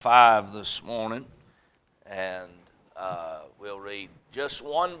5 this morning, and we'll read just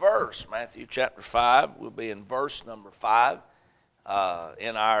one verse. Matthew chapter 5. We'll be in verse number 5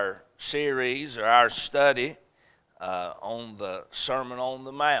 in our series or our study on the Sermon on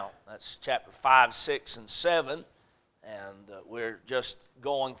the Mount. That's chapter 5, 6, and 7, and we're just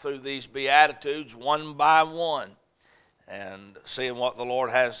going through these Beatitudes one by one and seeing what the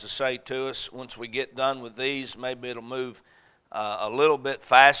Lord has to say to us. Once we get done with these, maybe it'll move a little bit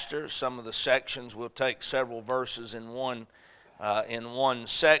faster. Some of the sections will take several verses in one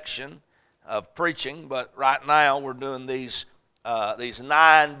section of preaching, but right now we're doing these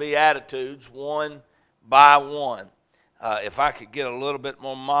 9 Beatitudes one by one. If I could get a little bit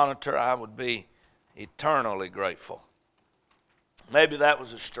more monitor, I would be eternally grateful. Maybe that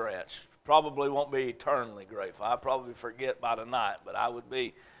was a stretch. Probably won't be eternally grateful. I'll probably forget by tonight, but I would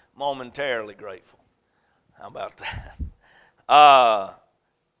be momentarily grateful. How about that?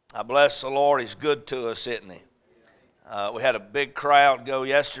 I bless the Lord. He's good to us, isn't he? We had a big crowd go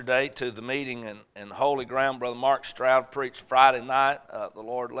yesterday to the meeting in Holy Ground. Brother Mark Stroud preached Friday night. The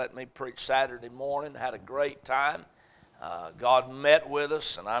Lord let me preach Saturday morning. Had a great time. God met with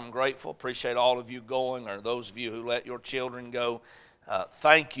us, and I'm grateful. Appreciate all of you going, or those of you who let your children go.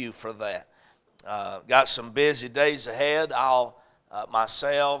 Thank you for that. Got some busy days ahead. I'll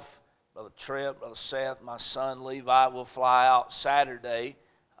myself, Brother Tripp, Brother Seth, my son Levi will fly out Saturday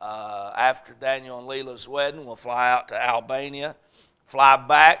after Daniel and Leela's wedding. We'll fly out to Albania, fly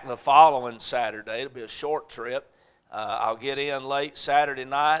back the following Saturday. It'll be a short trip. I'll get in late Saturday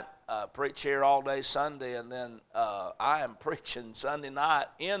night, preach here all day Sunday, and then I am preaching Sunday night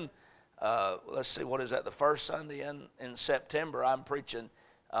in, let's see, what is that, the first Sunday in September. I'm preaching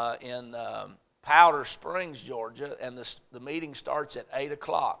in Powder Springs, Georgia, and the meeting starts at 8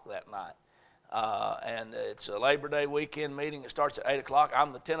 o'clock that night. And it's a Labor Day weekend meeting. It starts at 8 o'clock.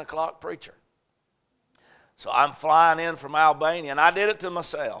 I'm the 10 o'clock preacher. So I'm flying in from Albania, and I did it to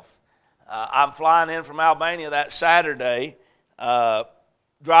myself. I'm flying in from Albania that Saturday,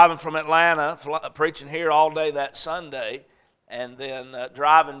 driving from Atlanta, preaching here all day that Sunday, and then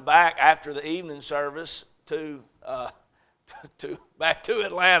driving back after the evening service back to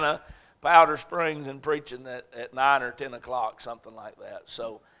Atlanta, Powder Springs, and preaching at 9 or 10 o'clock, something like that.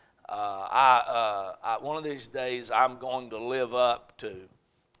 So I one of these days I'm going to live up to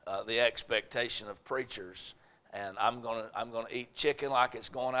the expectation of preachers, and I'm going to eat chicken like it's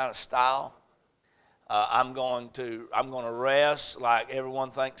going out of style. I'm going to rest like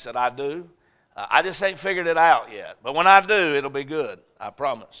everyone thinks that I do. I just ain't figured it out yet, but when I do, it'll be good. I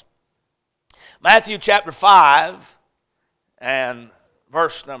promise. Matthew chapter 5 and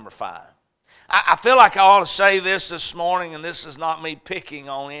verse number 5. I feel like I ought to say this morning, and this is not me picking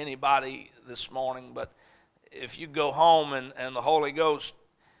on anybody this morning, but if you go home and the Holy Ghost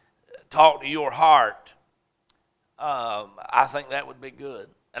talk to your heart, I think that would be good.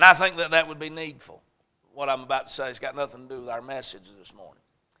 And I think that would be needful. What I'm about to say has got nothing to do with our message this morning.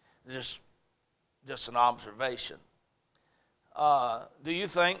 It's just an observation. Do you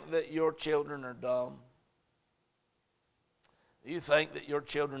think that your children are dumb? Do you think that your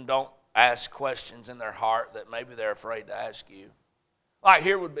children don't ask questions in their heart that maybe they're afraid to ask you? Like,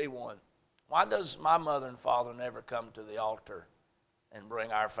 here would be one. Why does my mother and father never come to the altar and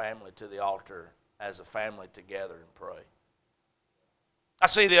bring our family to the altar as a family together and pray? I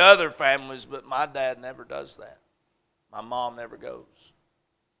see the other families, but my dad never does that. My mom never goes.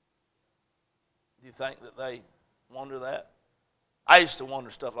 Do you think that they wonder that? I used to wonder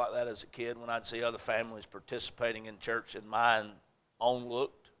stuff like that as a kid when I'd see other families participating in church and mine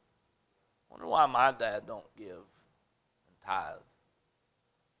onlooked. Wonder why my dad don't give and tithe.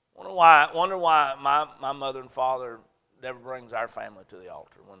 Wonder why my mother and father never brings our family to the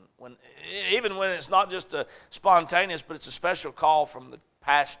altar. Even when it's not just a spontaneous, but it's a special call from the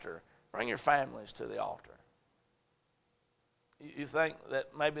pastor. Bring your families to the altar. You think that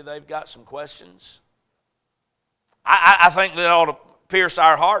maybe they've got some questions? I think that ought to pierce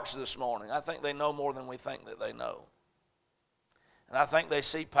our hearts this morning. I think they know more than we think that they know. And I think they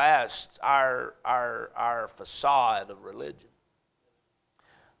see past our facade of religion.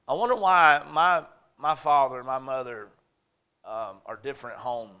 I wonder why my father and my mother are different at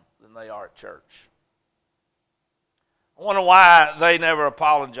home than they are at church. I wonder why they never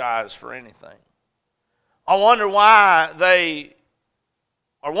apologize for anything. I wonder why they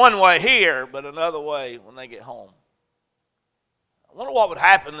are one way here, but another way when they get home. I wonder what would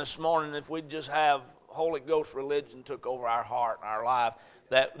happen this morning if we'd just have Holy Ghost religion took over our heart and our life.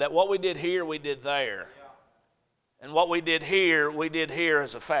 That what we did here, we did there. And what we did here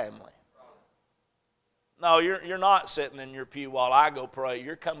as a family. No, you're not sitting in your pew while I go pray.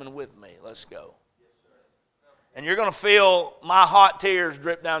 You're coming with me. Let's go. And you're going to feel my hot tears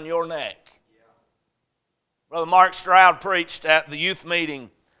drip down your neck. Brother Mark Stroud preached at the youth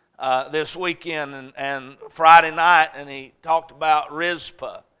meeting this weekend and Friday night, and he talked about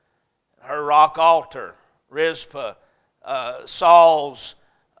Rizpah, her rock altar. Rizpah, Saul's,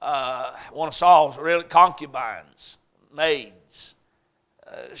 one of Saul's really concubines, maids.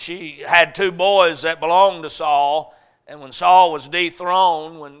 She had two boys that belonged to Saul, and when Saul was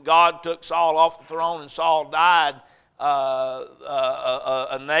dethroned, when God took Saul off the throne and Saul died,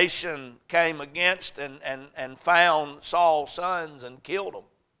 a nation came against and found Saul's sons and killed them.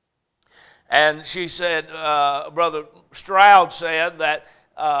 And she said, Brother Stroud said that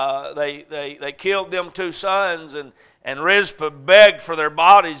they killed them two sons, and Rizpah begged for their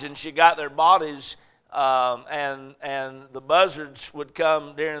bodies, and she got their bodies, and the buzzards would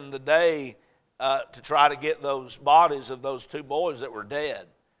come during the day to try to get those bodies of those two boys that were dead.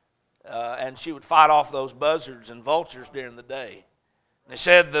 And she would fight off those buzzards and vultures during the day. They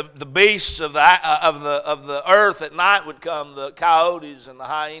said the beasts of the earth at night would come, the coyotes and the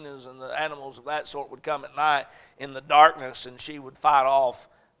hyenas and the animals of that sort would come at night in the darkness, and she would fight off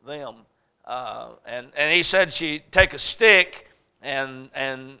them. And he said she'd take a stick and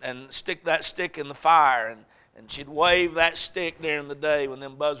stick that stick in the fire, and she'd wave that stick during the day when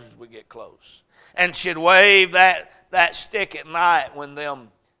them buzzards would get close. And she'd wave that stick at night when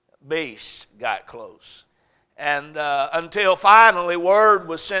them beasts got close. And until finally word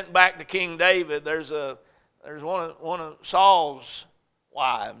was sent back to King David. There's one of Saul's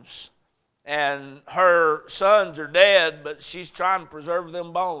wives, and her sons are dead, but she's trying to preserve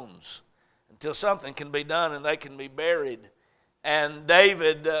them bones until something can be done and they can be buried. And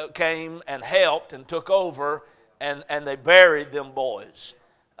David came and helped and took over, and they buried them boys.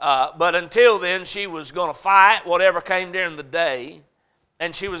 But until then, she was going to fight whatever came during the day,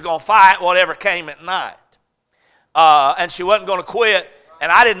 and she was going to fight whatever came at night. And she wasn't going to quit.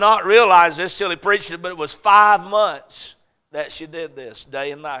 And I did not realize this till he preached it, but it was 5 months that she did this,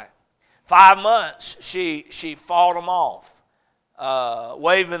 day and night. 5 months she fought them off,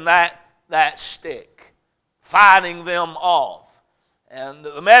 waving that stick, fighting them off. And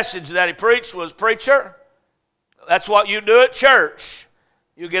the message that he preached was, preacher, that's what you do at church.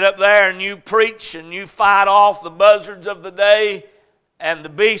 You get up there and you preach and you fight off the buzzards of the day and the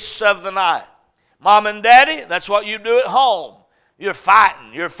beasts of the night. Mom and Daddy, that's what you do at home. You're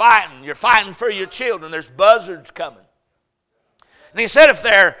fighting for your children. There's buzzards coming. And he said if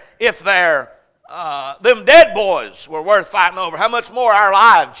them dead boys were worth fighting over, how much more our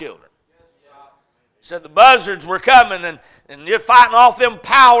live children? He said the buzzards were coming, and you're fighting off them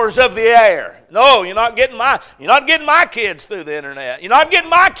powers of the air. No, you're not getting my kids through the internet. You're not getting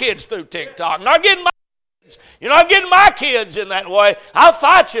my kids through TikTok. You're not getting my kids in that way. I'll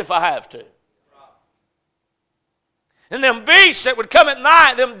fight you if I have to. And them beasts that would come at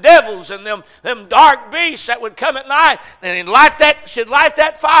night, them devils and them dark beasts that would come at night, and she'd light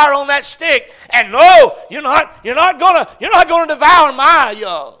that fire on that stick. And no, you're not gonna devour my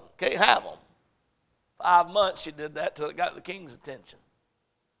young. Can't have them. 5 months she did that till it got the king's attention.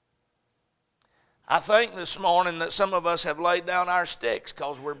 I think this morning that some of us have laid down our sticks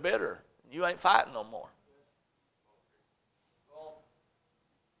because we're bitter. You ain't fighting no more.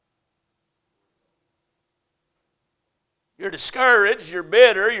 You're discouraged, you're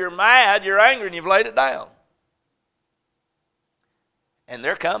bitter, you're mad, you're angry, and you've laid it down. And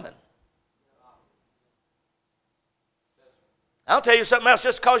they're coming. I'll tell you something else,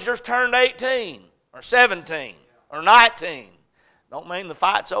 just because you're turned 18 or 17 or 19, don't mean the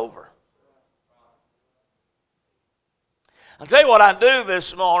fight's over. I'll tell you what I'd do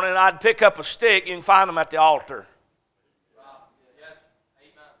this morning. I'd pick up a stick. You can find them at the altar.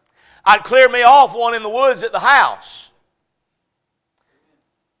 I'd clear me off one in the woods at the house.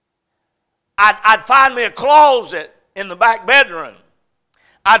 I'd find me a closet in the back bedroom.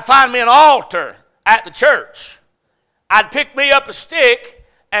 I'd find me an altar at the church. I'd pick me up a stick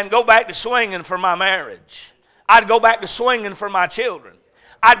and go back to swinging for my marriage. I'd go back to swinging for my children.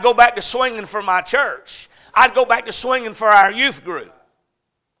 I'd go back to swinging for my church. I'd go back to swinging for our youth group.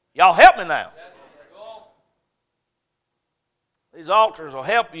 Y'all help me now. These altars will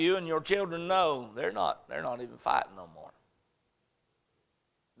help you, and your children know they're not even fighting no more.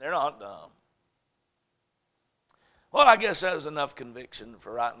 They're not dumb. Well, I guess that was enough conviction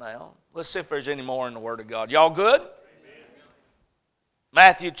for right now. Let's see if there's any more in the Word of God. Y'all good? Amen.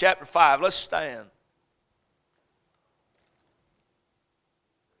 Matthew chapter 5. Let's stand.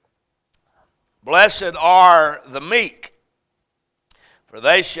 Blessed are the meek, for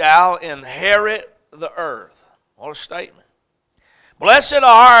they shall inherit the earth. What a statement. Blessed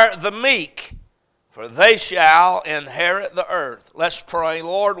are the meek, for they shall inherit the earth. Let's pray.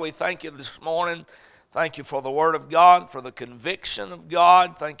 Lord, we thank you this morning. Thank you for the Word of God, for the conviction of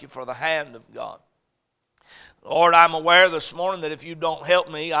God. Thank you for the hand of God. Lord, I'm aware this morning that if you don't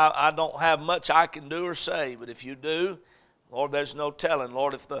help me, I don't have much I can do or say. But if you do, Lord, there's no telling.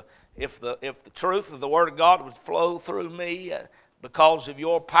 Lord, if the truth of the Word of God would flow through me because of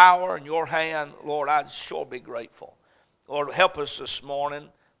your power and your hand, Lord, I'd sure be grateful. Lord, help us this morning.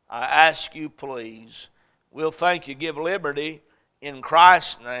 I ask you, please. We'll thank you. Give liberty in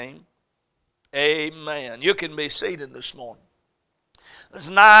Christ's name. Amen. You can be seated this morning. There's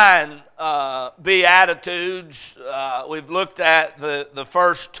 9 Beatitudes. We've looked at the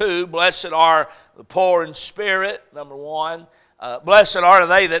first 2. Blessed are the poor in spirit, number 1. Blessed are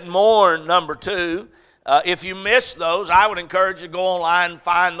they that mourn, number 2. If you missed those, I would encourage you to go online and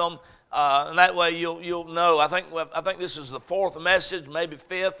find them. And that way you'll know. I think this is the 4th message, maybe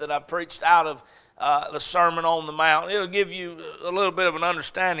 5th, that I've preached out of the Sermon on the Mount. It'll give you a little bit of an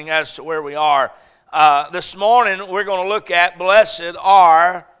understanding as to where we are. This morning we're going to look at blessed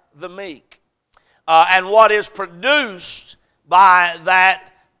are the meek, and what is produced by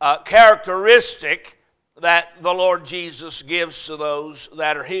that characteristic that the Lord Jesus gives to those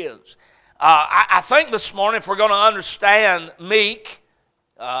that are His. I think this morning, if we're going to understand meek,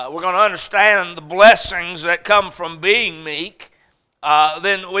 we're going to understand the blessings that come from being meek,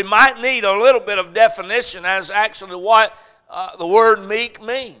 then we might need a little bit of definition as actually what the word meek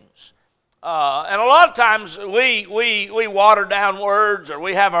means. And a lot of times we water down words, or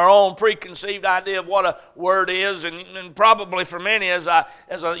we have our own preconceived idea of what a word is, and probably for many, as I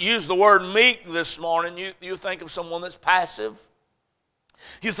use the word meek this morning, you think of someone that's passive.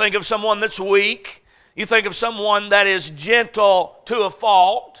 You think of someone that's weak. You think of someone that is gentle to a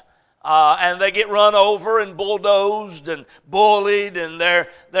fault, and they get run over and bulldozed and bullied, and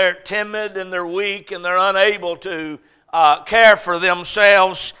they're timid and they're weak and they're unable to care for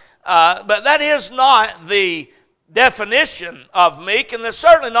themselves. But that is not the definition of meek, and that's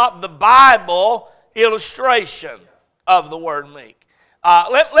certainly not the Bible illustration of the word meek.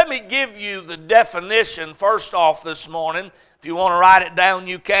 Let me give you the definition first off this morning. If you want to write it down,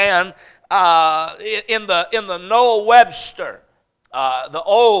 you can. In the Noah Webster, the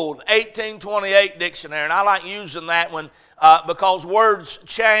old 1828 dictionary, and I like using that one because words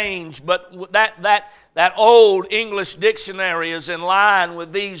change, but that old English dictionary is in line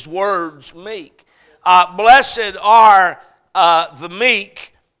with these words, meek. Blessed are the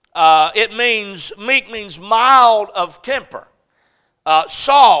meek. Meek means mild of temper,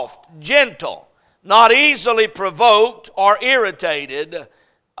 soft, gentle, not easily provoked or irritated,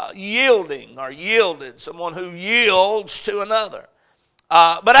 yielding or yielded, someone who yields to another.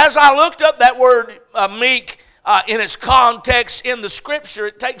 But as I looked up that word meek in its context in the Scripture,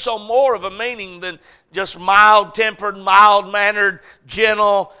 it takes on more of a meaning than just mild-tempered, mild-mannered,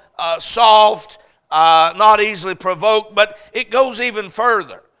 gentle, soft, not easily provoked, but it goes even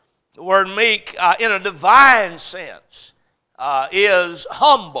further. The word meek, in a divine sense, is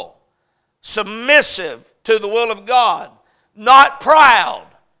humble, submissive to the will of God, not proud,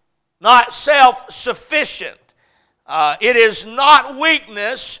 not self-sufficient. It is not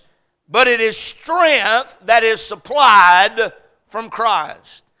weakness, but it is strength that is supplied from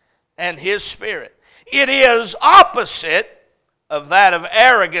Christ and His Spirit. It is opposite of that of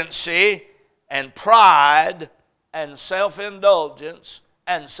arrogancy and pride and self-indulgence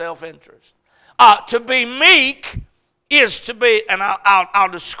and self-interest. To be meek is to be, and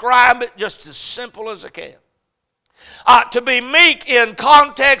I'll describe it just as simple as I can. To be meek in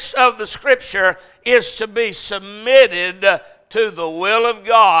context of the Scripture is to be submitted to the will of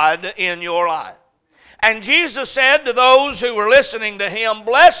God in your life. And Jesus said to those who were listening to Him,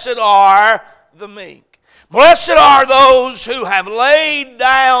 blessed are the meek. Blessed are those who have laid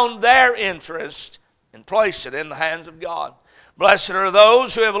down their interest and placed it in the hands of God. Blessed are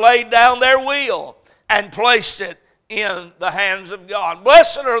those who have laid down their will and placed it in the hands of God.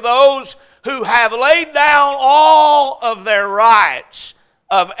 Blessed are those who have laid down all of their rights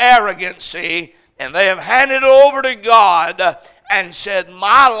of arrogancy, and they have handed it over to God and said,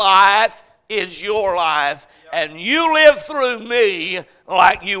 my life is your life, and you live through me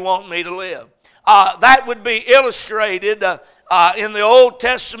like you want me to live. That would be illustrated in the Old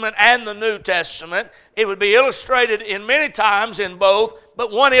Testament and the New Testament. It would be illustrated in many times in both,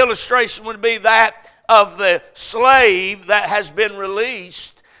 but one illustration would be that of the slave that has been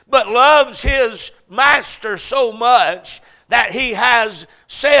released but loves his master so much that he has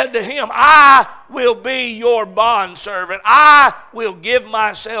said to him, I will be your bondservant. I will give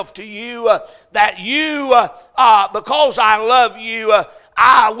myself to you, that you, because I love you,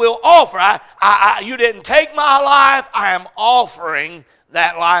 I will offer. You didn't take my life. I am offering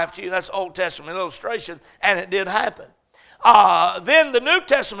that life to you. That's Old Testament illustration, and it did happen. Then the New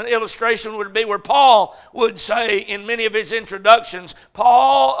Testament illustration would be where Paul would say in many of his introductions,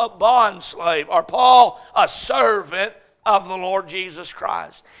 Paul a bondslave, or Paul a servant of the Lord Jesus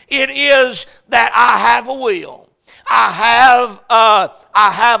Christ. It is that I have a will. I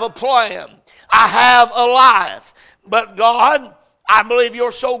have a plan. I have a life. But God, I believe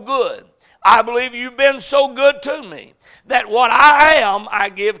you're so good. I believe you've been so good to me that what I am, I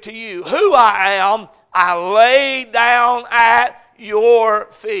give to you. Who I am, I lay down at your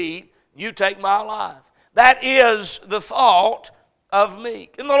feet. You take my life. That is the thought of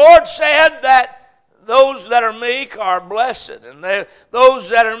Meek. And the Lord said that those that are meek are blessed, and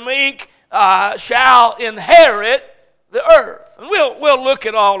those that are meek shall inherit the earth. And we'll look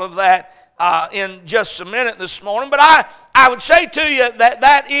at all of that in just a minute this morning. But I would say to you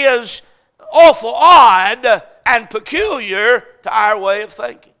that is awful odd and peculiar to our way of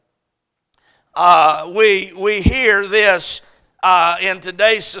thinking. We hear this in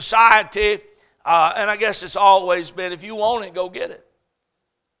today's society, and I guess it's always been, if you want it, go get it.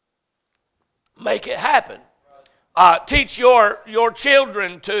 Make it happen. Teach your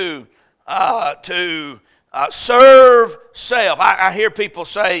children to serve self. I hear people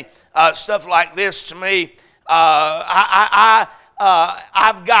say stuff like this to me. I've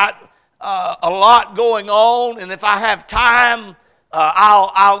got a lot going on, and if I have time,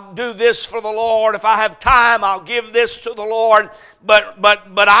 I'll do this for the Lord. If I have time, I'll give this to the Lord. But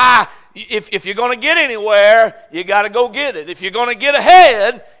if you're going to get anywhere, you got to go get it. If you're going to get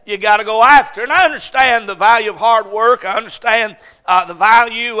ahead, you got to go after. And I understand the value of hard work. I understand the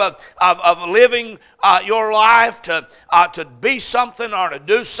value of living your life to be something or to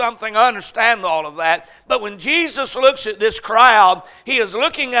do something. I understand all of that. But when Jesus looks at this crowd, he is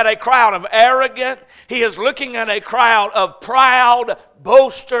looking at a crowd of arrogant. He is looking at a crowd of proud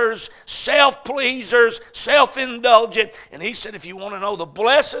boasters, self-pleasers, self-indulgent. And he said, if you want to know the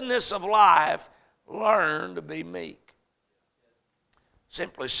blessedness of life, learn to be meek.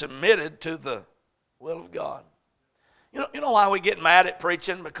 Simply submitted to the will of God. You know why we get mad at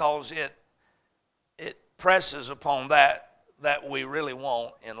preaching? Because it presses upon that we really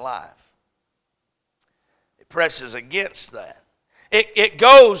want in life. It presses against that. It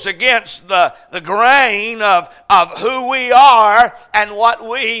goes against the grain of who we are and what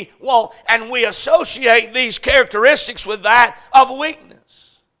we want. And we associate these characteristics with that of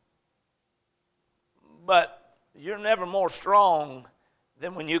weakness. But you're never more strong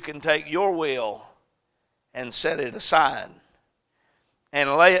than when you can take your will and set it aside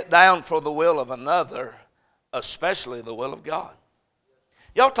and lay it down for the will of another, especially the will of God.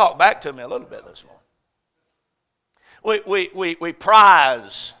 Y'all talk back to me a little bit this morning. We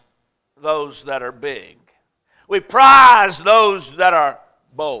prize those that are big. We prize those that are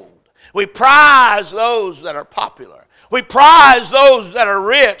bold. We prize those that are popular. We prize those that are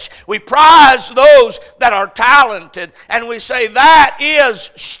rich. We prize those that are talented. And we say that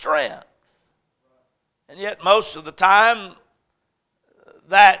is strength. And yet most of the time,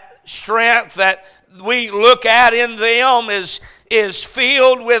 that strength that we look at in them is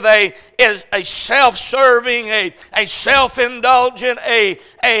filled with a self-serving, a self-indulgent,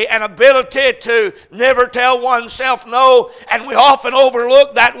 an ability to never tell oneself no. And we often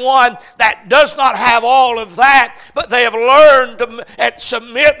overlook that one that does not have all of that, but they have learned to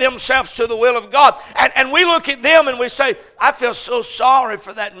submit themselves to the will of God. And we look at them and we say, I feel so sorry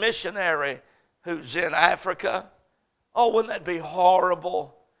for that missionary who's in Africa. Oh, wouldn't that be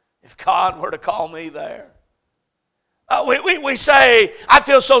horrible if God were to call me there? We say, I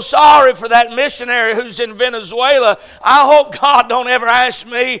feel so sorry for that missionary who's in Venezuela. I hope God don't ever ask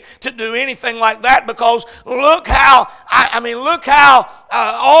me to do anything like that, because look how, look how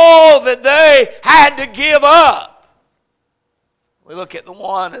all that they had to give up. We look at the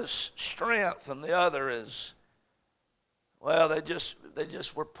one as strength and the other as, well, they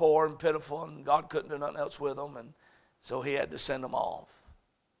just were poor and pitiful, and God couldn't do nothing else with them, and so he had to send them off.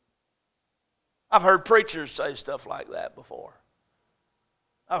 I've heard preachers say stuff like that before.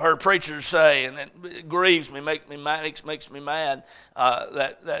 I've heard preachers say, and it grieves me, makes me mad,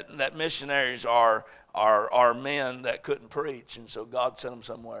 that missionaries are men that couldn't preach, and so God sent them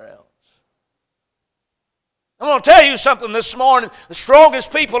somewhere else. I'm going to tell you something this morning. The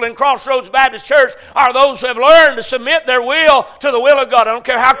strongest people in Crossroads Baptist Church are those who have learned to submit their will to the will of God. I don't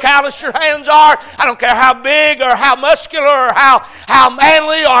care how callous your hands are. I don't care how big or how muscular or how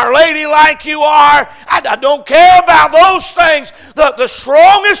manly or ladylike you are. I don't care about those things. The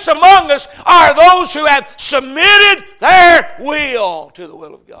strongest among us are those who have submitted their will to the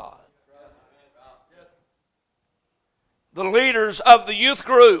will of God. The leaders of the youth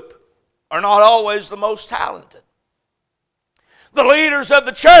group are not always the most talented. The leaders of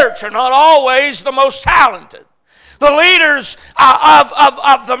the church are not always the most talented. The leaders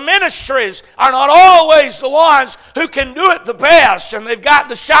of the ministries are not always the ones who can do it the best, and they've got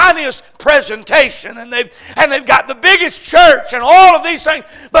the shiniest presentation, and they've got the biggest church, and all of these things.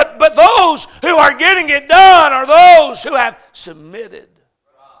 But those who are getting it done are those who have submitted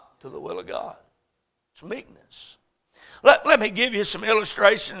to the will of God. It's meekness. Let me give you some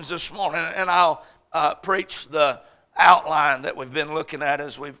illustrations this morning, and I'll preach the outline that we've been looking at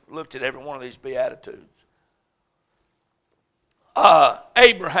as we've looked at every one of these Beatitudes.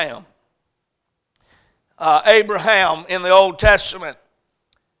 Abraham in the Old Testament,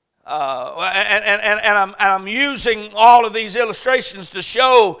 and I'm using all of these illustrations to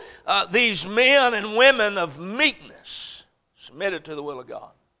show these men and women of meekness, submitted to the will of God.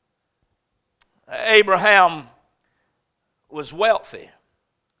 Abraham was wealthy.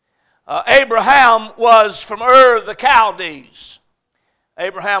 Abraham was from Ur the Chaldees.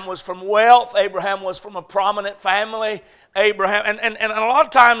 Abraham was from wealth. Abraham was from a prominent family. Abraham, and a lot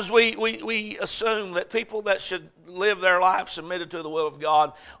of times we assume that people that should live their life submitted to the will of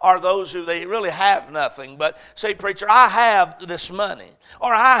God are those who they really have nothing. But say, preacher, I have this money,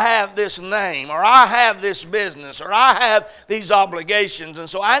 or I have this name, or I have this business, or I have these obligations, and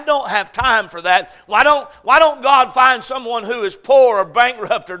so I don't have time for that. Why don't God find someone who is poor or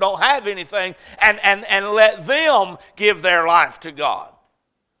bankrupt or don't have anything and let them give their life to God?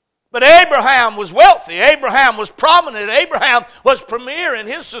 But Abraham was wealthy. Abraham was prominent. Abraham was premier in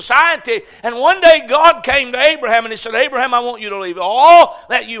his society. And one day God came to Abraham and he said, Abraham, I want you to leave all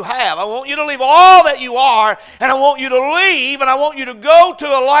that you have. I want you to leave all that you are. And I want you to leave and I want you to go to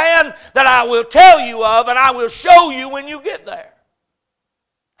a land that I will tell you of and I will show you when you get there.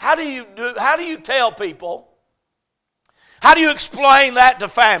 How do you tell people? How do you explain that to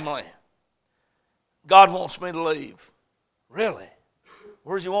family? God wants me to leave. Really?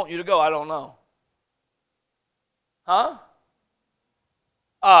 Where does he want you to go? I don't know. Huh?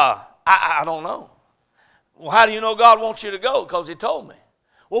 I don't know. Well, how do you know God wants you to go? Because he told me.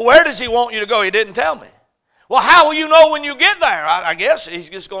 Well, where does he want you to go? He didn't tell me. Well, how will you know when you get there? I guess he's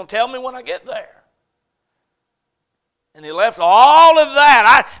just going to tell me when I get there. And he left all of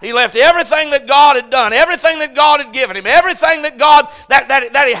that. He left everything that God had done, everything that God had given him, everything that God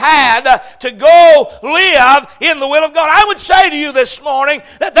that he had to go live in the will of God. I would say to you this morning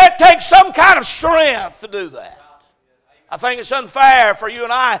that takes some kind of strength to do that. I think it's unfair for you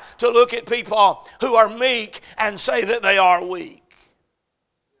and I to look at people who are meek and say that they are weak.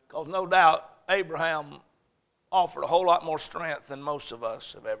 Because no doubt Abraham offered a whole lot more strength than most of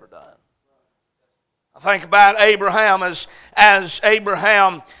us have ever done. I think about Abraham as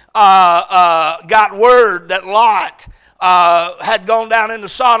Abraham got word that Lot had gone down into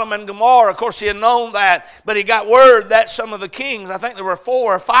Sodom and Gomorrah. Of course, he had known that, but he got word that some of the kings, I think there were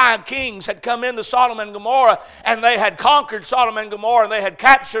 4 or 5 kings, had come into Sodom and Gomorrah, and they had conquered Sodom and Gomorrah, and they had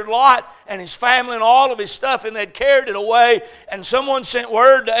captured Lot and his family and all of his stuff, and they had carried it away, and someone sent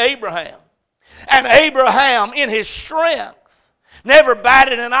word to Abraham. And Abraham, in his strength, never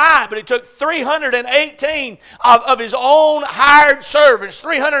batted an eye, but he took 318 of his own hired servants,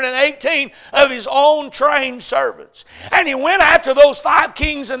 318 of his own trained servants. And he went after those 5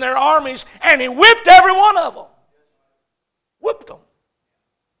 kings and their armies, and he whipped every one of them. Whipped them.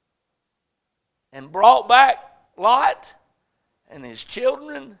 And brought back Lot and his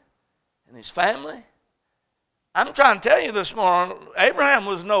children and his family. I'm trying to tell you this morning, Abraham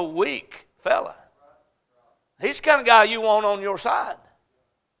was no weak fella. He's the kind of guy you want on your side.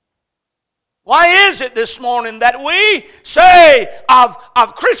 Why is it this morning that we say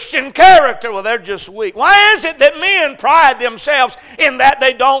of Christian character, well, they're just weak? Why is it that men pride themselves in that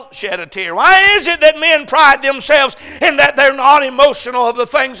they don't shed a tear? Why is it that men pride themselves in that they're not emotional of the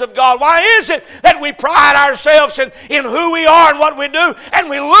things of God? Why is it that we pride ourselves in who we are and what we do, and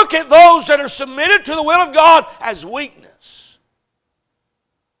we look at those that are submitted to the will of God as weakness?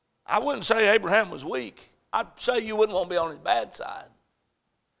 I wouldn't say Abraham was weak. I'd say you wouldn't want to be on his bad side.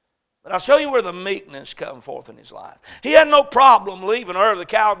 But I'll show you where the meekness come forth in his life. He had no problem leaving Ur of the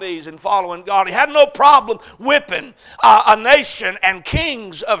Chaldees and following God. He had no problem whipping a nation and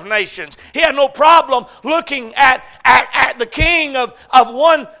kings of nations. He had no problem looking at the king of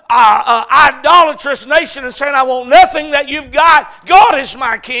one idolatrous nation and saying, I want nothing that you've got. God is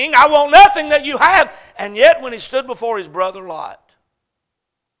my king. I want nothing that you have. And yet when he stood before his brother Lot,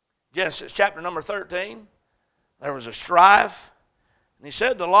 Genesis chapter number 13, there was a strife. And he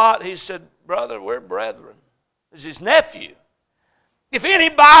said to Lot, he said, brother, we're brethren. This is his nephew. If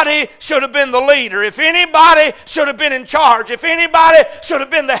anybody should have been the leader, if anybody should have been in charge, if anybody should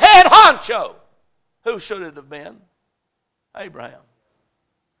have been the head honcho, who should it have been? Abraham.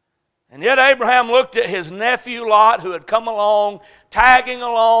 And yet Abraham looked at his nephew Lot, who had come along, tagging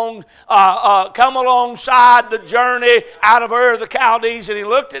along, come alongside the journey out of Ur of the Chaldees, and he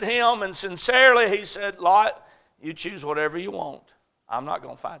looked at him and sincerely he said, Lot, you choose whatever you want. I'm not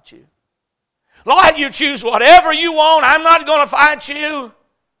going to fight you. Lot, you choose whatever you want. I'm not going to fight you.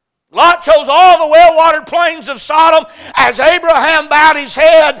 Lot chose all the well-watered plains of Sodom as Abraham bowed his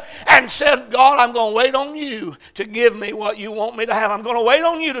head and said, God, I'm going to wait on you to give me what you want me to have. I'm going to wait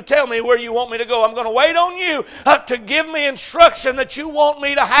on you to tell me where you want me to go. I'm going to wait on you to give me instruction that you want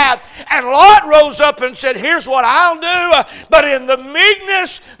me to have. And Lot rose up and said, here's what I'll do. But in the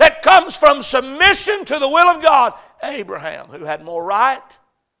meekness that comes from submission to the will of God, Abraham, who had more right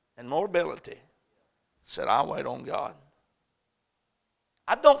and more ability, said, I'll wait on God.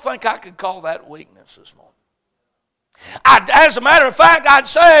 I don't think I could call that weakness this morning. As a matter of fact, I'd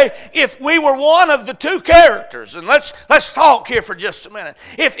say if we were one of the two characters, and let's talk here for just a minute.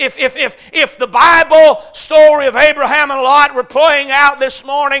 If the Bible story of Abraham and Lot were playing out this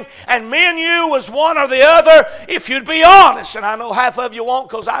morning, and me and you was one or the other, if you'd be honest, and I know half of you won't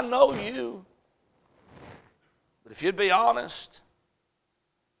because I know you, but if you'd be honest,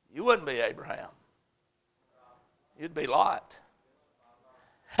 you wouldn't be Abraham. You'd be Lot.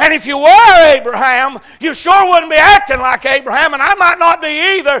 And if you were Abraham, you sure wouldn't be acting like Abraham, and I might not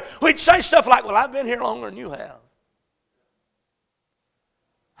be either. We'd say stuff like, well, I've been here longer than you have.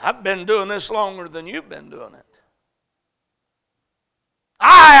 I've been doing this longer than you've been doing it.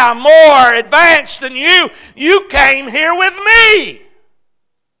 I am more advanced than you. You came here with me.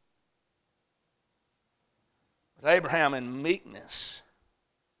 But Abraham in meekness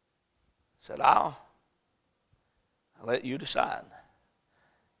said, I'll let you decide.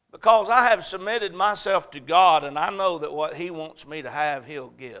 Because I have submitted myself to God, and I know that what He wants me to have,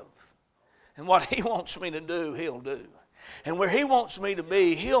 He'll give. And what He wants me to do, He'll do. And where He wants me to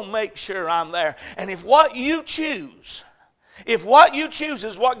be, He'll make sure I'm there. And if what you choose is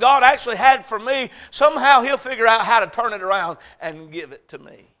what God actually had for me, somehow He'll figure out how to turn it around and give it to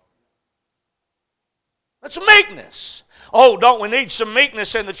me. That's meekness. Oh, don't we need some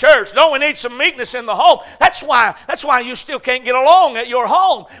meekness in the church? Don't we need some meekness in the home? That's why you still can't get along at your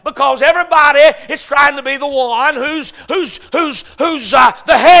home, because everybody is trying to be the one who's the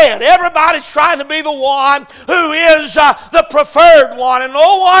head. Everybody's trying to be the one who is the preferred one, and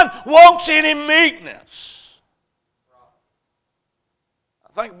no one wants any meekness.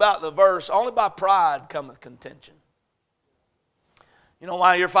 I think about the verse, only by pride cometh contention. You know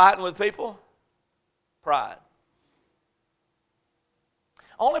why you're fighting with people? Pride.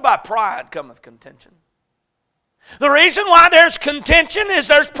 Only by pride cometh contention. The reason why there's contention is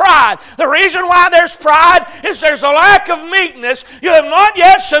there's pride. The reason why there's pride is there's a lack of meekness. You have not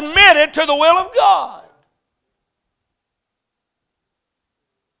yet submitted to the will of God.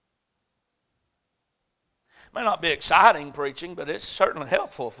 It may not be exciting preaching, but it's certainly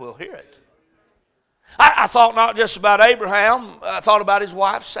helpful if we'll hear it. I thought not just about Abraham, I thought about his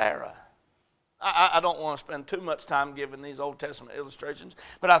wife Sarah. I don't want to spend too much time giving these Old Testament illustrations,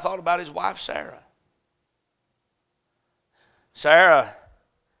 but I thought about his wife Sarah. Sarah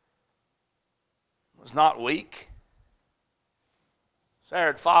was not weak. Sarah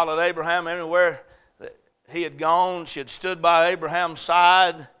had followed Abraham everywhere that he had gone. She had stood by Abraham's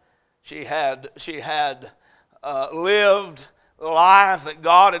side. She had lived the life that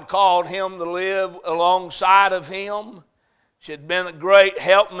God had called him to live alongside of him. She had been a great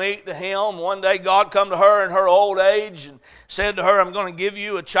helpmeet to him. One day God come to her in her old age and said to her, I'm going to give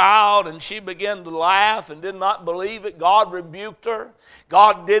you a child. And she began to laugh and did not believe it. God rebuked her.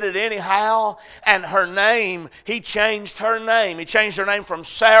 God did it anyhow. And her name, He changed her name. He changed her name from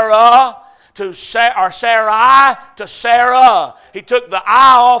Sarah to Sarai to Sarah. He took the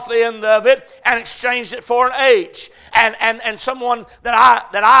I off the end of it and exchanged it for an H. And someone that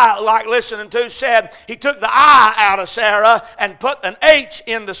I like listening to said he took the I out of Sarah and put an H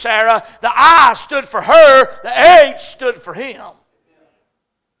into Sarah. The I stood for her, the H stood for him.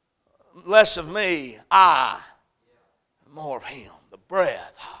 less of me, more of Him, the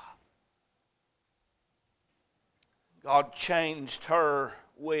breath. God changed her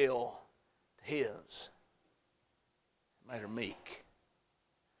will to His. Made her meek.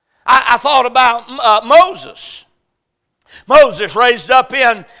 I thought about Moses. Moses raised up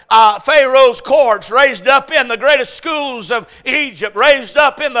in Pharaoh's courts, raised up in the greatest schools of Egypt, raised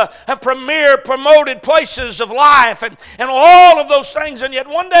up in the premier promoted places of life and all of those things. And yet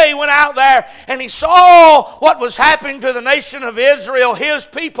one day he went out there and he saw what was happening to the nation of Israel, his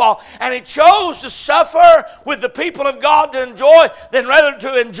people, and he chose to suffer with the people of God to enjoy, than rather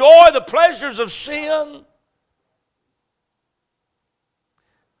to enjoy the pleasures of sin.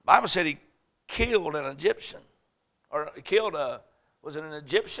 The Bible said he killed an Egyptian. Or killed was it an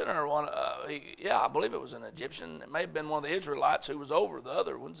Egyptian or one? I believe it was an Egyptian. It may have been one of the Israelites who was over the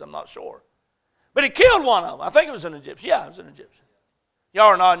other ones. I'm not sure. But he killed one of them. I think it was an Egyptian. Yeah, it was an Egyptian. Y'all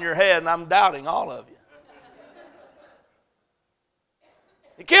are nodding your head, and I'm doubting all of you.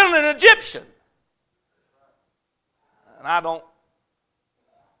 He killed an Egyptian. And I don't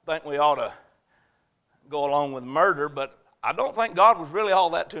think we ought to go along with murder, but I don't think God was really all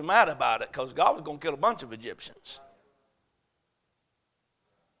that too mad about it, because God was going to kill a bunch of Egyptians.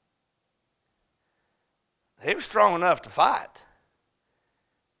 He was strong enough to fight.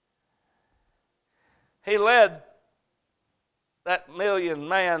 He led that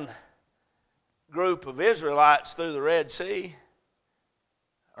 1,000,000-man group of Israelites through the Red Sea,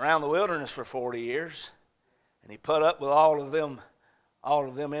 around the wilderness for 40 years, and he put up with all of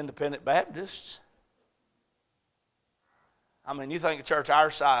them independent Baptists. I mean, you think a church our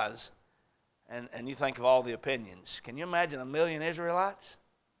size, and you think of all the opinions. Can you imagine 1,000,000 Israelites?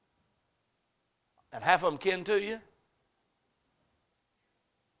 And half of them kin to you?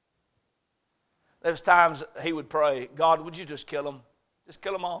 There was times he would pray, God, would you just kill them? Just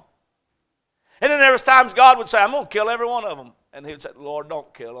kill them all. And then there was times God would say, I'm going to kill every one of them. And he would say, Lord,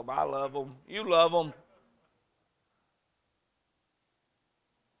 don't kill them. I love them. You love them.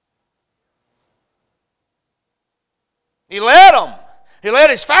 He led them. He led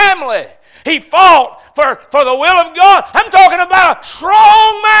his family. He fought for the will of God. I'm talking about a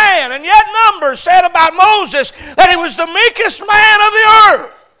strong man. And yet Numbers said about Moses that he was the meekest man of the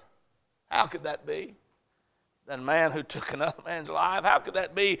earth. How could that be? That a man who took another man's life? How could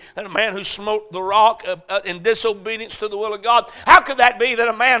that be that a man who smote the rock in disobedience to the will of God? How could that be that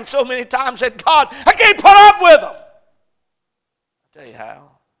a man so many times said, God, I can't put up with him? I'll tell you how.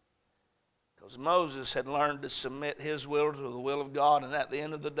 Because Moses had learned to submit his will to the will of God, and at the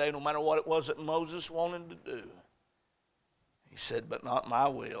end of the day, no matter what it was that Moses wanted to do, he said, but not my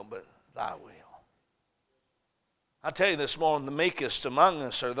will, but thy will. I tell you this morning, the meekest among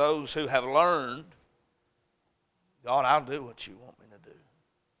us are those who have learned, God, I'll do what you want me to do.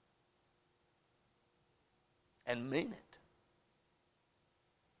 And mean it.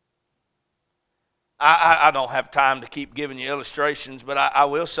 I don't have time to keep giving you illustrations, but I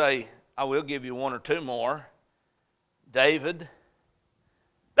will say, I will give you one or two more. David's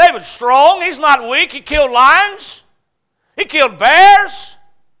strong. He's not weak. He killed lions. He killed bears.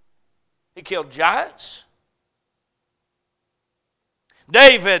 He killed giants.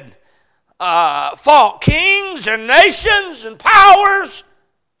 David fought kings and nations and powers,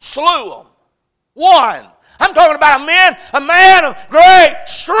 slew them. Won. I'm talking about a man of great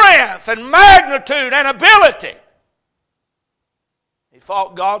strength and magnitude and ability. He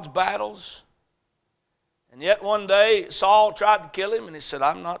fought God's battles. And yet one day Saul tried to kill him, and he said,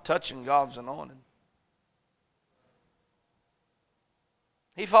 I'm not touching God's anointed.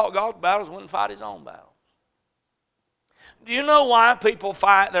 He fought God's battles, wouldn't fight his own battles. Do you know why people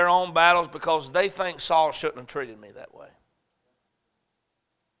fight their own battles? Because they think Saul shouldn't have treated me that way.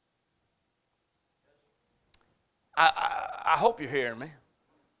 I hope you're hearing me.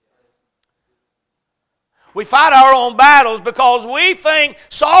 We fight our own battles because we think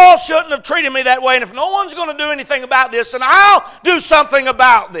Saul shouldn't have treated me that way, and if no one's going to do anything about this, then I'll do something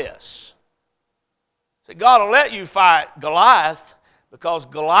about this. See, God will let you fight Goliath because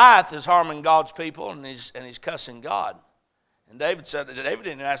Goliath is harming God's people, and he's cussing God. And David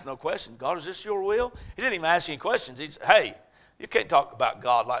didn't ask no questions. God, is this your will? He didn't even ask any questions. He said, hey, you can't talk about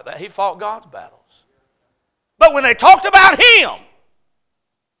God like that. He fought God's battles. But when they talked about him,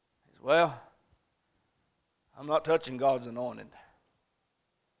 he said, well, I'm not touching God's anointed.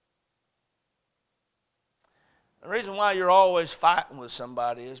 The reason why you're always fighting with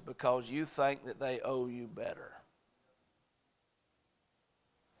somebody is because you think that they owe you better.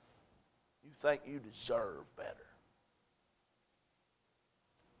 You think you deserve better.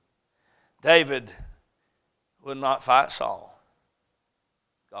 David would not fight Saul.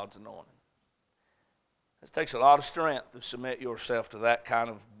 God's anointing. It takes a lot of strength to submit yourself to that kind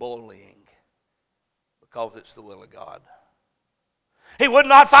of bullying because it's the will of God. He would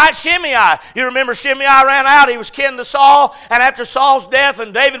not fight Shimei. You remember Shimei ran out. He was kin to Saul. And after Saul's death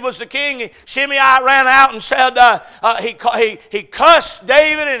and David was the king, Shimei ran out and said, he cussed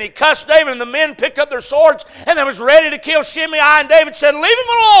David and he cussed David. And the men picked up their swords and they was ready to kill Shimei. And David said, leave him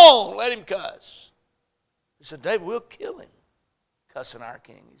alone. Let him cuss. He said, David, we'll kill him, cussing our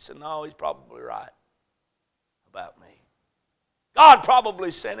king. He said, no, he's probably right about me. God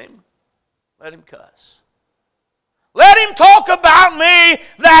probably sent him. Let him cuss. Let him talk about me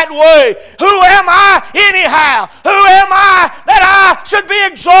that way. Who am I anyhow? Who am I that I should be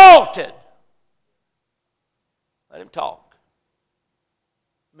exalted? Let him talk.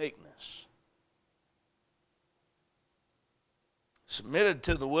 Meekness. Submitted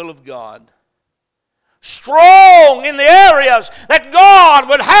to the will of God. Strong in the areas that God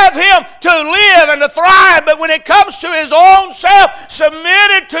would have him to live and to thrive. But when it comes to his own self,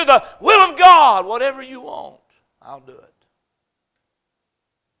 submitted to the will of God. Whatever you want, I'll do it.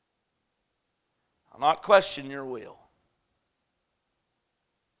 I'll not question your will.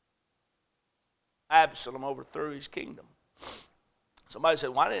 Absalom overthrew his kingdom. Somebody said,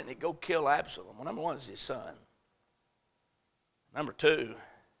 why didn't he go kill Absalom? Well, number one, it's his son. Number two,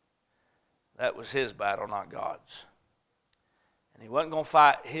 that was his battle, not God's. And he wasn't going to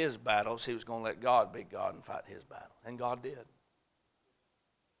fight his battles. He was going to let God be God and fight his battle. And God did.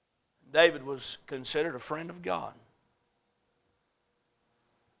 David was considered a friend of God.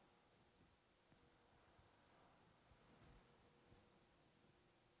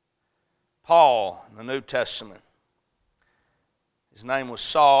 Paul in the New Testament, his name was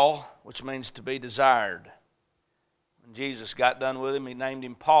Saul, which means to be desired. When Jesus got done with him, he named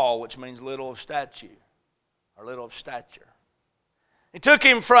him Paul, which means little of stature, or little of stature. He took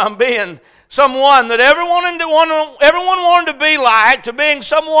him from being someone that everyone wanted to be like to being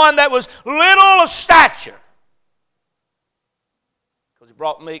someone that was little of stature. Because he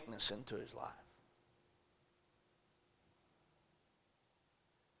brought meekness into his life.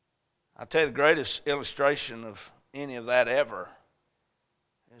 I'll tell you the greatest illustration of any of that ever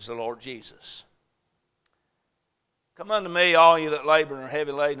is the Lord Jesus. Come unto me, all you that labor and are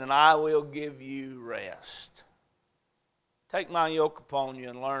heavy laden, and I will give you rest. Take my yoke upon you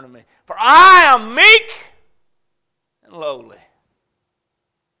and learn of me. For I am meek and lowly.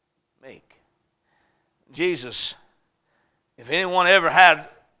 Meek. Jesus, if anyone ever had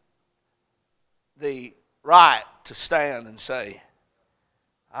the right to stand and say,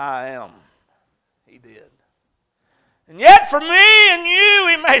 I am, he did. And yet for me and you,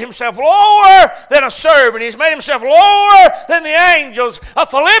 he made himself lower than a servant. He's made himself lower than the angels.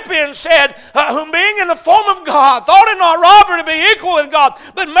 Philippians said, whom being in the form of God, thought it not robbery to be equal with God,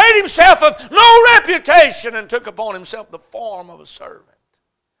 but made himself of no reputation and took upon himself the form of a servant.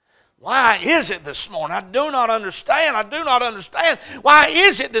 Why is it this morning? I do not understand. Why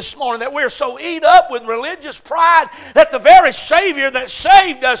is it this morning that we're so eat up with religious pride that the very Savior that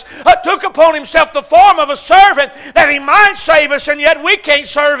saved us took upon himself the form of a servant that he might save us, and yet we can't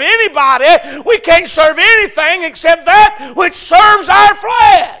serve anybody. We can't serve anything except that which serves our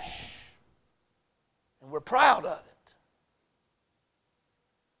flesh. And we're proud of it.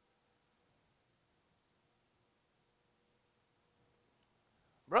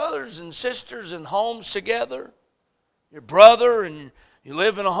 Brothers and sisters in homes together. Your brother and you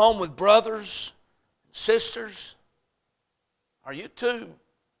live in a home with brothers and sisters. Are you too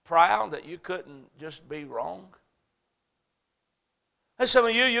proud that you couldn't just be wrong? And some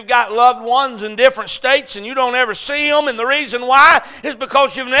of you, you've got loved ones in different states and you don't ever see them. And the reason why is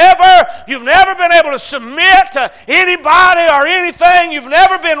because you've never been able to submit to anybody or anything. You've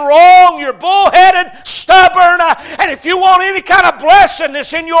never been wrong. You're bullheaded, stubborn. And if you want any kind of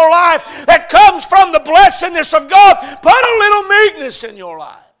blessedness in your life that comes from the blessedness of God, put a little meekness in your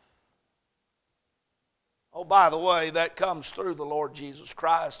life. Oh, by the way, that comes through the Lord Jesus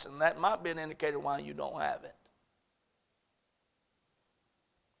Christ, and that might be an indicator why you don't have it.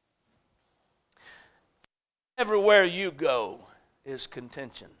 Everywhere you go is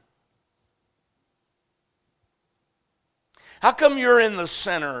contention. How come you're in the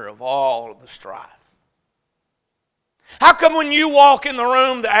center of all of the strife? How come when you walk in the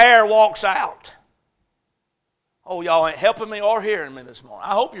room, the air walks out? Oh, y'all ain't helping me or hearing me this morning.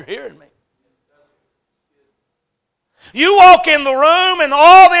 I hope you're hearing me. You walk in the room and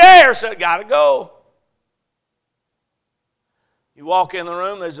all the air said, gotta go. You walk in the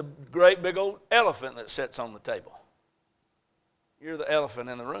room, there's a great big old elephant that sits on the table. You're the elephant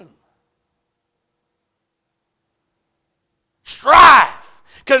in the room. Strife.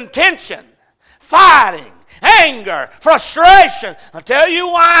 contention, fighting, anger, frustration. I'll tell you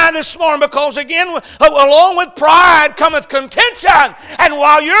why this morning. Because again, along with pride cometh contention. And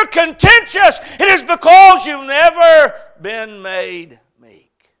while you're contentious, it is because you've never been made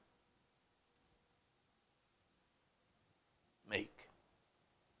meek. Meek.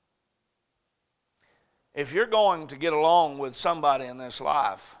 If you're going to get along with somebody in this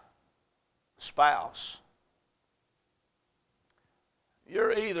life, spouse,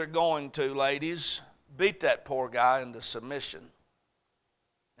 you're either going to, ladies, beat that poor guy into submission.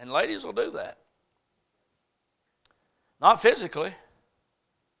 And ladies will do that. Not physically,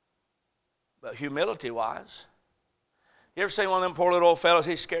 but humility-wise. You ever seen one of them poor little old fellas,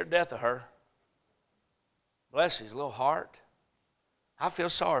 he's scared to death of her? Bless his little heart. I feel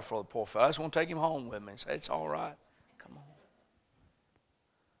sorry for the poor fella. I just want to take him home with me and say, it's all right. Come on.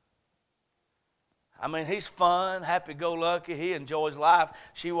 I mean, he's fun, happy-go-lucky. He enjoys life.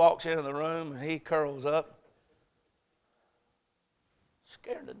 She walks into the room and he curls up.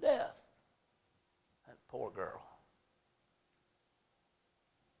 Scared to death. That poor girl.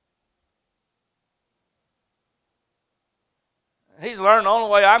 He's learned the only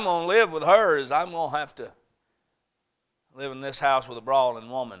way I'm going to live with her is I'm going to have to live in this house with a brawling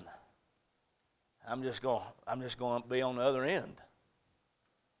woman. I'm just going to be on the other end.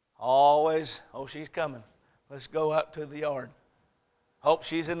 Always, oh, she's coming. Let's go out to the yard. Hope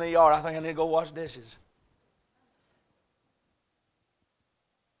she's in the yard. I think I need to go wash dishes.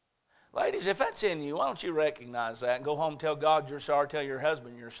 Ladies, if that's in you, why don't you recognize that and go home and tell God you're sorry, tell your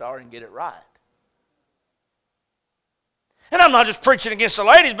husband you're sorry, and get it right. And I'm not just preaching against the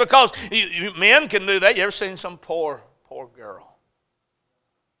ladies, because men can do that. You ever seen some poor girl?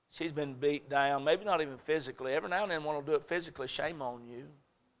 She's been beat down, maybe not even physically. Every now and then want to do it physically. Shame on you.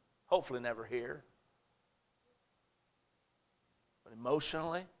 Hopefully never here. But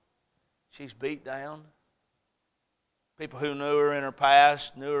emotionally, she's beat down. People who knew her in her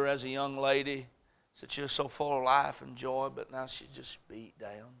past, knew her as a young lady, said she was so full of life and joy, but now she's just beat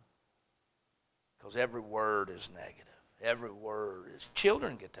down. Because every word is negative. Every word is.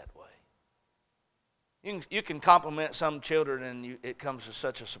 Children get that way. You can compliment some children and it comes as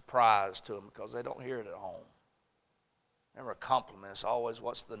such a surprise to them because they don't hear it at home. Never a compliment. It's always,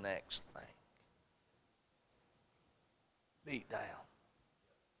 what's the next thing? Beat down.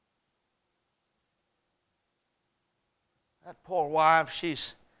 That poor wife,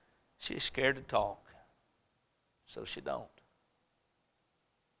 she's scared to talk. So she don't.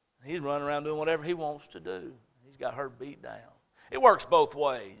 He's running around doing whatever he wants to do. He's got her beat down. It works both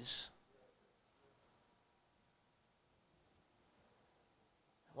ways.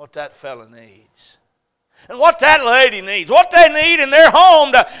 What that fella needs. And what that lady needs. What they need in their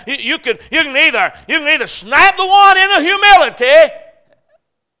home. You can either snap the one into humility,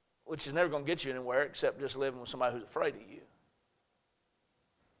 which is never going to get you anywhere except just living with somebody who's afraid of you.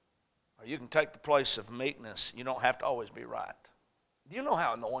 Or you can take the place of meekness. You don't have to always be right. Do you know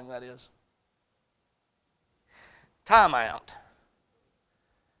how annoying that is? Time out.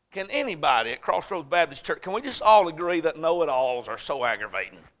 Can anybody at Crossroads Baptist Church, can we just all agree that know-it-alls are so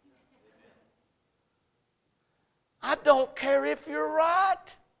aggravating? I don't care if you're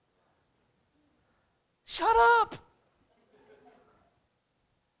right. Shut up.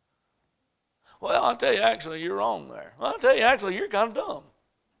 Well, I'll tell you, actually, you're wrong there. Well, I'll tell you, actually, you're kind of dumb.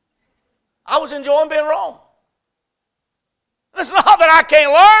 I was enjoying being wrong. It's not that I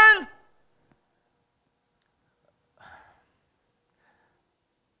can't learn.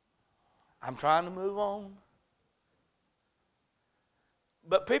 I'm trying to move on.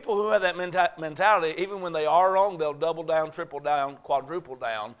 But people who have that mentality, even when they are wrong, they'll double down, triple down, quadruple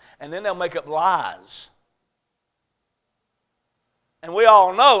down, and then they'll make up lies. And we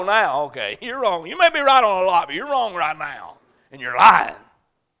all know now, okay, you're wrong. You may be right on a lot, but you're wrong right now. And you're lying.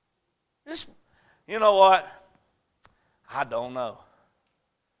 You know what? I don't know.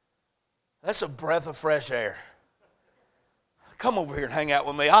 That's a breath of fresh air. Come over here and hang out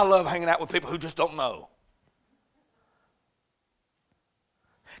with me. I love hanging out with people who just don't know.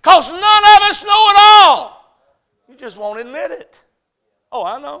 Because none of us know it all. You just won't admit it. Oh,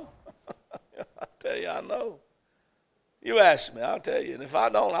 I know. I tell you, I know. You ask me, I'll tell you. And if I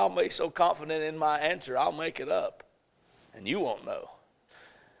don't, I'll be so confident in my answer, I'll make it up. And you won't know.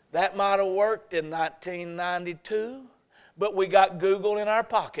 That might have worked in 1992, but we got Google in our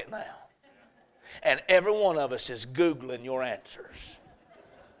pocket now. And every one of us is Googling your answers.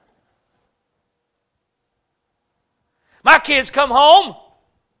 My kids come home.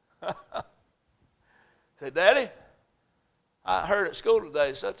 Say, Daddy, I heard at school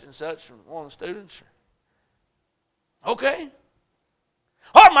today such and such from one of the students. Okay.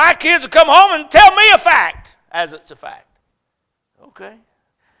 Or my kids will come home and tell me a fact as it's a fact. Okay.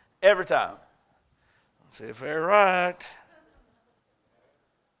 Every time. See if they're right.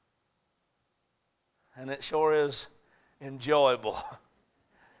 And it sure is enjoyable.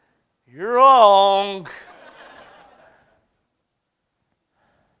 You're wrong.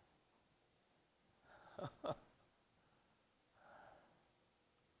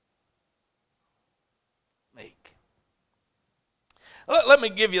 Meek. Let me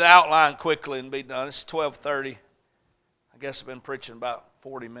give you the outline quickly and be done. It's 12:30. I guess I've been preaching about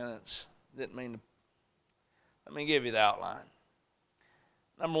 40 minutes. Didn't mean to. Let me give you the outline.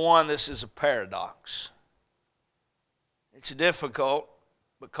 Number one, this is a paradox. It's difficult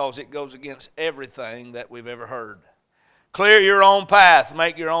because it goes against everything that we've ever heard. Clear your own path,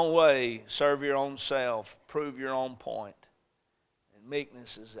 make your own way, serve your own self, prove your own point. And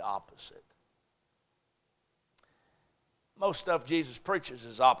meekness is the opposite. Most stuff Jesus preaches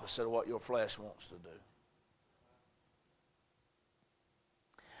is opposite of what your flesh wants to do.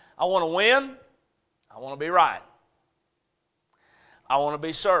 I want to win. I want to be right. I want to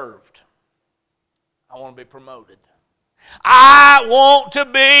be served. I want to be promoted. I want to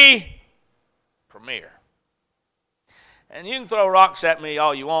be premier. And you can throw rocks at me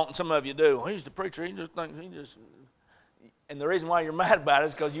all you want, and some of you do. He's the preacher. He just thinks, and the reason why you're mad about it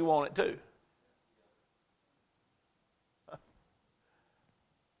is because you want it too.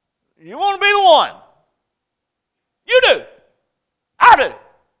 You want to be the one. You do. I do.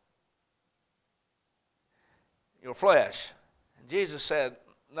 Your flesh. And Jesus said,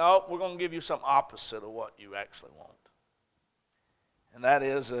 no, we're going to give you something opposite of what you actually want. And that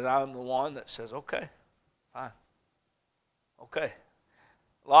is that I'm the one that says, okay, fine. Okay.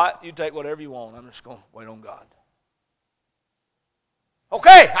 Lot, you take whatever you want. I'm just going to wait on God.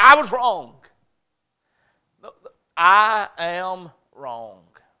 Okay, I was wrong. I am wrong.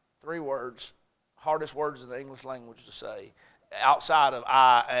 3 words, hardest words in the English language to say, outside of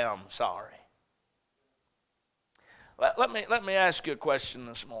I am sorry. Let me ask you a question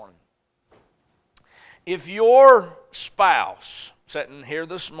this morning. If your spouse, sitting here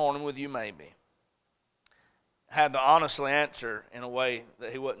this morning with you maybe, had to honestly answer in a way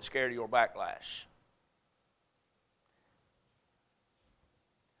that he wasn't scared of your backlash.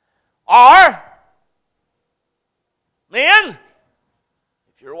 Or, men,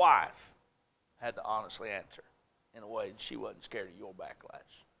 if your wife had to honestly answer in a way that she wasn't scared of your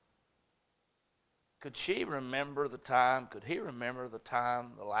backlash. Could she remember the time, could he remember the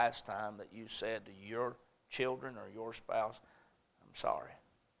time, the last time that you said to your children or your spouse, I'm sorry.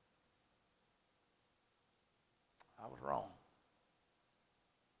 I was wrong.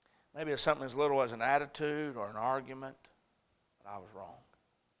 Maybe it's something as little as an attitude or an argument, but I was wrong.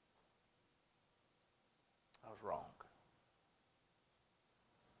 I was wrong.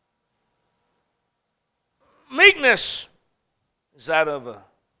 Meekness is that of a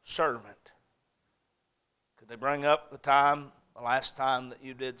servant. Could they bring up the last time that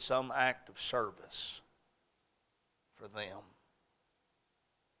you did some act of service for them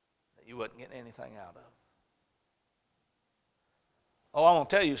that you wasn't getting anything out of? Oh, I want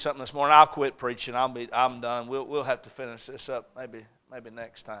to tell you something this morning. I'll quit preaching. I'm done. We'll have to finish this up maybe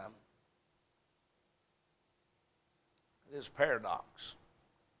next time. It is a paradox.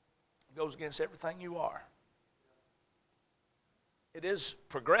 It goes against everything you are. It is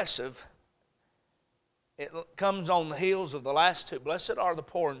progressive. It comes on the heels of the last 2. Blessed are the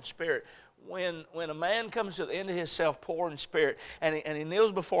poor in spirit. When a man comes to the end of himself, poor in spirit, and he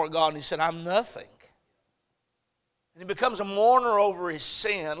kneels before God and he said, I'm nothing. And he becomes a mourner over his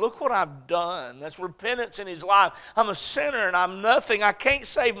sin. Look what I've done. That's repentance in his life. I'm a sinner and I'm nothing. I can't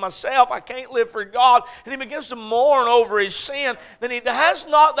save myself. I can't live for God. And he begins to mourn over his sin. Then he has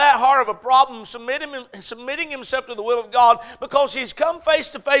not that hard of a problem submitting himself to the will of God, because he's come face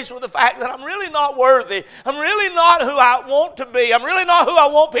to face with the fact that I'm really not worthy. I'm really not who I want to be. I'm really not who I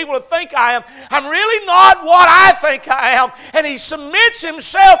want people to think I am. I'm really not what I think I am. And he submits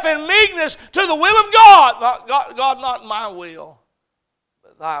himself in meekness to the will of God. Not my will,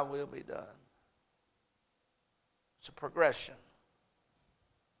 but thy will be done. It's a progression.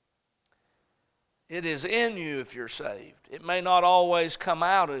 It is in you if you're saved. It may not always come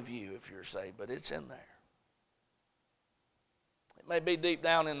out of you if you're saved, but it's in there. It may be deep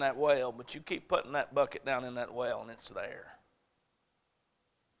down in that well, but you keep putting that bucket down in that well and it's there.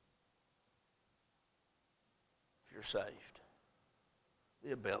 If you're saved.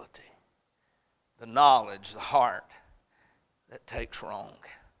 The ability, the knowledge, the heart that takes wrong and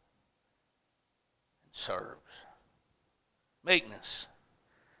serves. Meekness.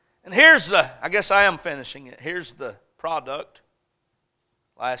 And here's I guess I am finishing it. Here's the product.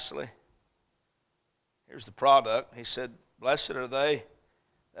 Lastly, here's the product. He said, blessed are they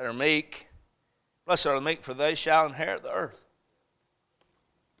that are meek. Blessed are the meek, for they shall inherit the earth.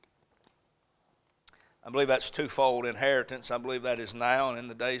 I believe that's twofold inheritance. I believe that is now and in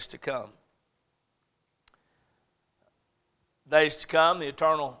the days to come. Days to come, the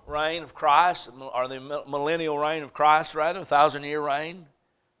eternal reign of Christ, or the millennial reign of Christ, rather, 1,000-year reign.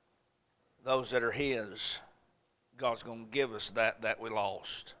 Those that are His, God's going to give us that we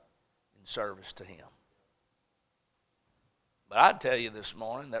lost in service to Him. But I'd tell you this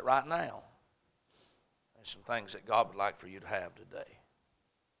morning that right now, there's some things that God would like for you to have today.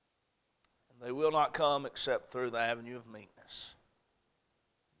 And they will not come except through the avenue of meekness.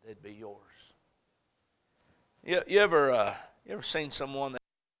 They'd be yours. You ever seen someone that,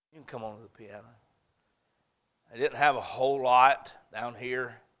 you can come on to the piano. They didn't have a whole lot down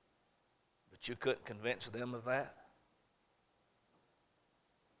here, but you couldn't convince them of that?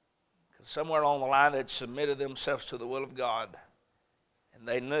 Because somewhere along the line they'd submitted themselves to the will of God, and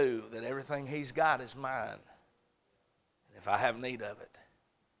they knew that everything He's got is mine. And if I have need of it,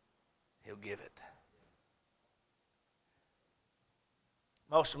 He'll give it.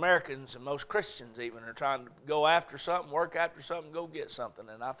 Most Americans and most Christians even are trying to go after something, work after something, go get something.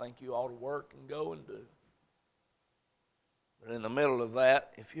 And I think you ought to work and go and do. But in the middle of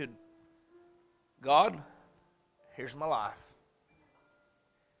that, if you'd, God, here's my life.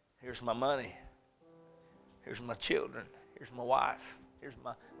 Here's my money. Here's my children. Here's my wife. Here's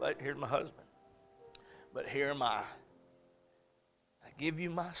my husband. But here am I. I give you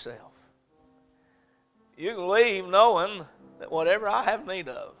myself. You can leave knowing that whatever I have need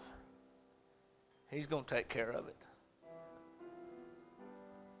of, He's going to take care of it.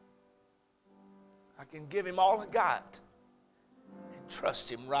 I can give Him all I got and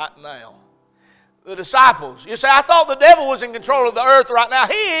trust Him right now. The disciples, you say, I thought the devil was in control of the earth right now.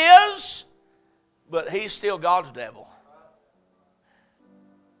 He is, but he's still God's devil.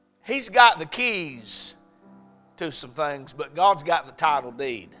 He's got the keys to some things, but God's got the title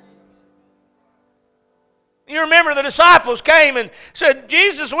deed. You remember the disciples came and said,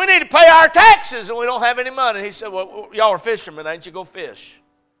 Jesus, we need to pay our taxes and we don't have any money. He said, well, y'all are fishermen, ain't you? Go fish.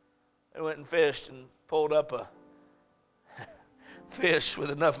 They went and fished and pulled up a fish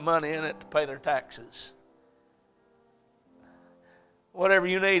with enough money in it to pay their taxes. Whatever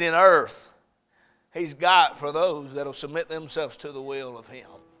you need in earth, He's got for those that will submit themselves to the will of Him.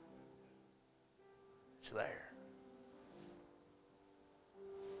 It's there.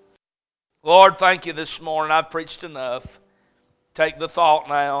 Lord, thank you this morning. I've preached enough. Take the thought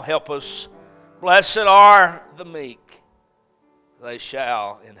now. Help us. Blessed are the meek. They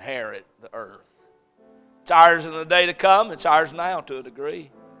shall inherit the earth. It's ours in the day to come. It's ours now to a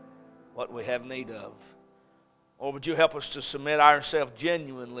degree. What we have need of. Lord, would you help us to submit ourselves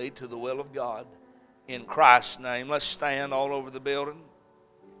genuinely to the will of God. In Christ's name. Let's stand all over the building.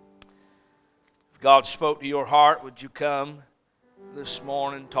 If God spoke to your heart, would you come this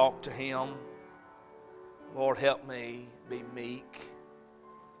morning, talk to Him? Lord, help me be meek.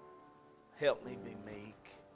 Help me be meek.